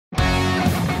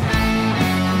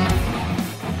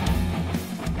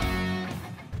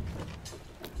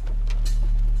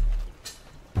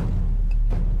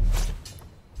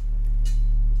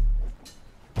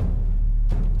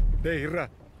டேய் இருடா.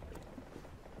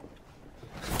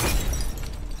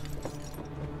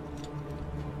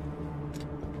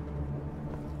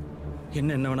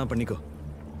 என்ன வேணா பண்ணிக்கோ.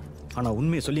 ஆனா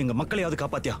உண்மையை சொல்லி எங்க மக்களையாவது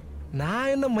காப்பாத்தியா?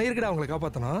 நான் என்ன மயிர்கடா அவங்களை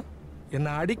காப்பாத்தணும்?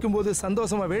 என்ன அடிக்கும் போது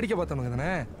சந்தோஷமா வேடிக்கை பார்த்தவங்க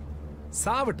தானே.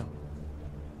 சாவட்டும்.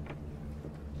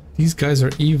 These guys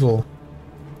are evil.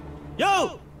 யோ!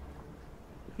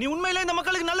 நீ உண்மையிலே இந்த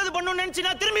மக்களுக்கு நல்லது பண்ணணும்னு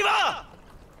நினைச்சினா திரும்பி வா.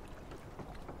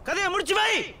 கதையை முடிச்சு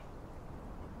வை.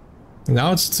 Now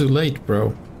it's too late, bro.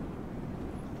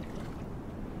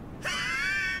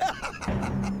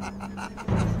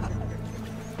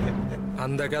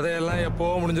 அந்த கதையெல்லாம் எப்போ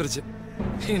முடிஞ்சிருச்சு.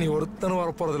 இனி ஒருத்தனும்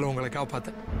வரப்போறதில்லை உங்களை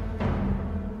காப்பாத்த.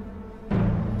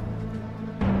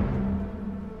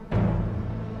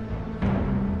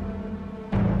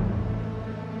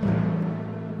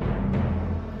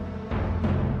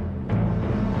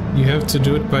 You have to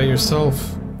do it by yourself.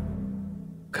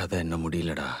 கதை என்ன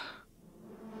முடியலடா.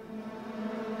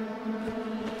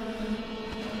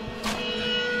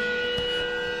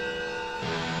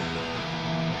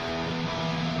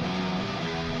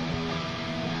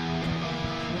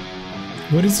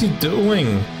 What is he doing?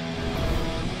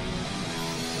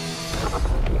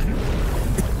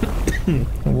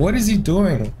 What is he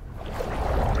doing?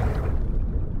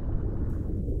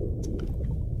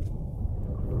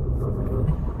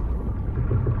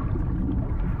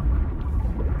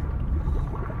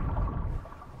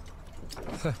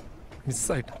 Miss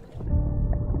ஆயிட்டு.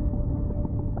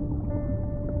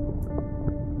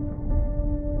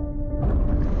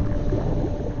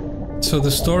 So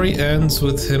the story ends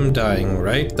with him dying,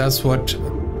 right? That's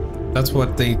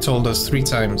what they told us 3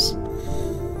 times.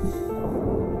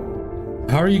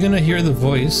 How are you gonna hear the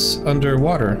voice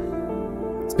underwater?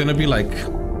 It's gonna be like,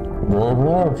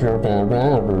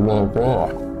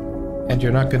 and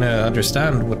you're not gonna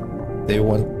understand what they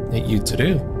want you to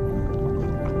do.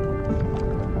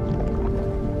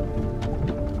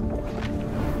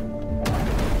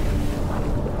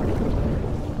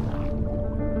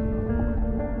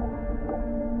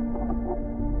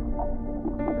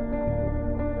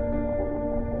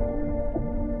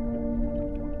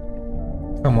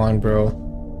 Come on, bro.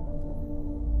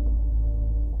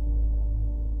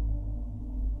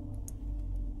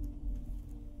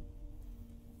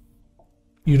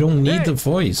 You don't need the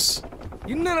voice.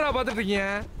 என்னடா பாத்துட்டு இருக்கீங்க?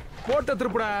 போட்ட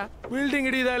திருப்புடா. Building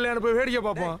இடிதா இல்லையான்னு போய் வேடிக்கை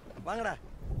பாப்போம். வாங்கடா.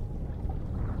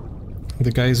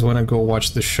 The guys want to go watch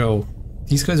the show.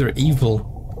 These guys are evil.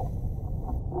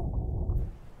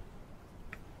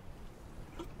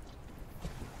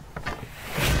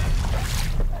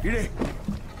 இடி.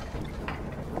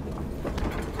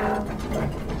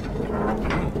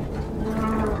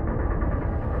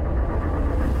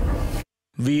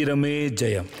 வீரமே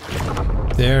ஜெயம்.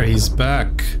 There, he's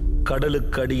back.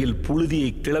 கடலுக்கடியில் புழுதியை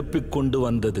கிளப்பிக் கொண்டு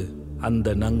வந்தது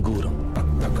அந்த நங்கூரம்.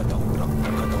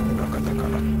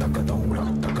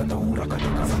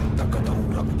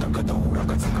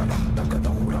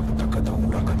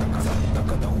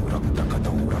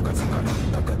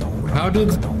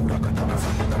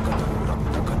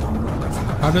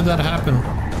 How did that happen?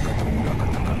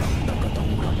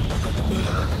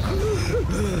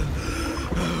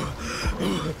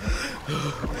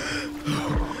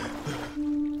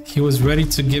 He was ready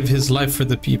to give his life for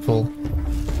the people.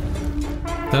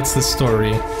 That's the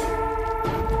story.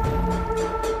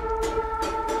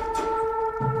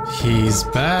 He's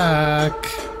back.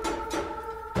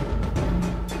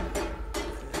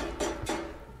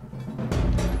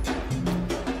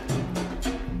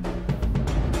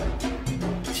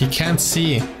 He can't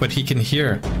see, but he can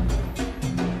hear.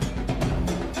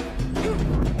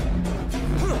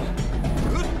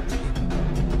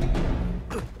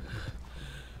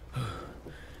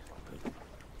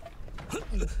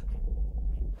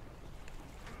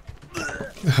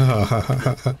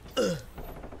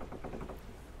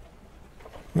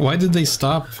 Why did they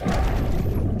stop?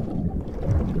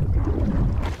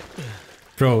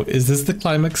 Bro, is this the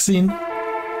climax scene?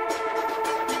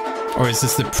 Or is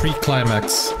this the pre-climax?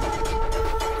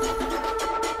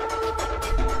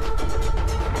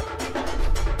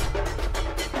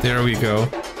 There we go.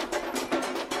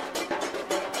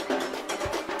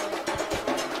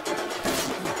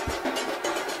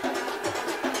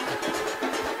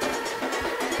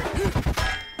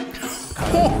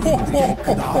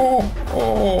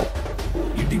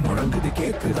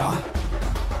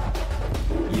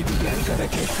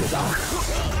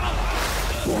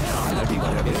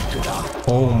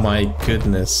 Oh my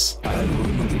goodness.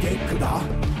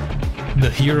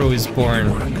 The hero is born.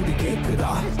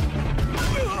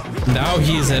 Now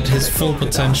he is at his full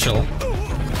potential.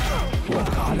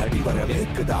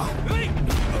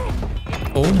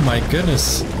 Oh my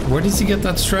goodness. Where does he get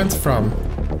that strength from?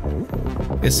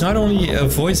 It's not only a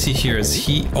voice he hears,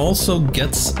 he also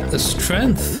gets a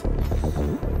strength.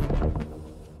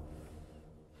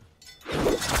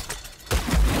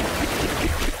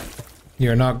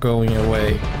 You're not going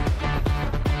away.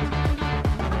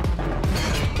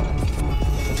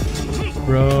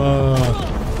 Bro.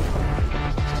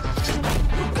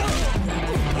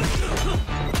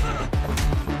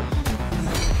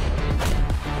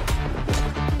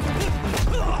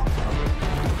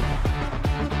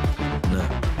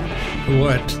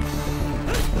 What?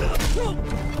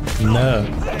 No.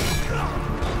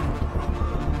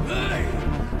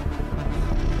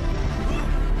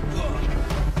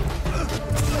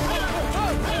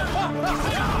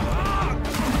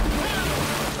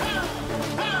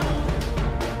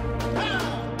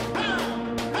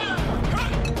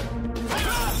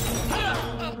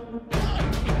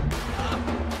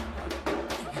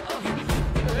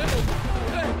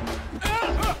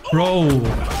 Bro.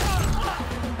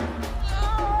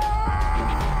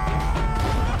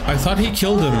 I thought he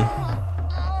killed him.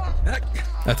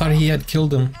 I thought he had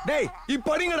killed him. டேய் இப்போ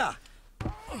அடிங்கடா.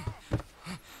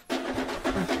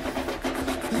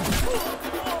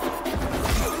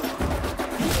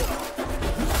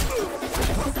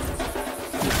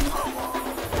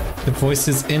 The voice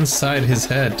is inside his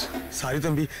head. Sorry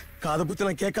தம்பி, காதை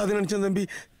புத்தலாம் கேட்காதுன்னு நினைச்சேன் தம்பி.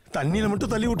 தண்ணியில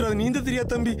மட்டும் தள்ளி விட்டுறாது, நீந்த தெரியா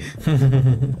தம்பி.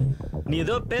 நீ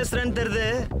ஏதோ பேசுறேன்னு தெரியுது,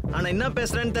 ஆனா என்ன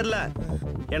பேசுறேன்னு தெரியல.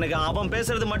 எனக்கு அவன்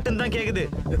பேசுறது மட்டும் தான் கேக்குது.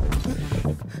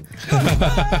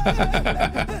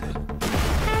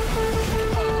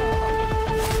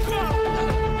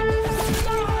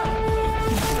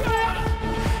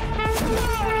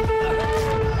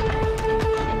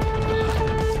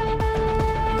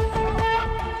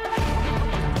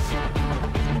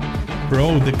 Bro,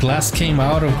 the glass came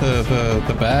out of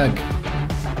the bag.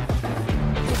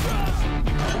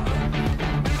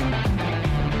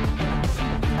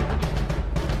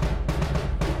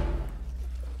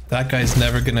 That guy's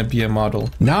never gonna be a model.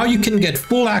 Now you can get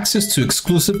full access to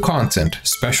exclusive content,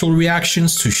 special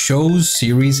reactions to shows,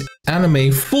 series, anime,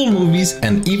 full movies,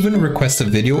 and even request a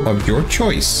video of your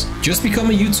choice. Just become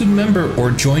a YouTube member or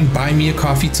join Buy Me a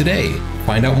Coffee today.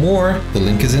 Find out more, the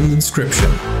link is in the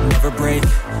description. Never break,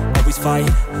 always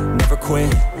fight, never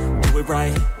quit, do it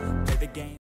right, play the game.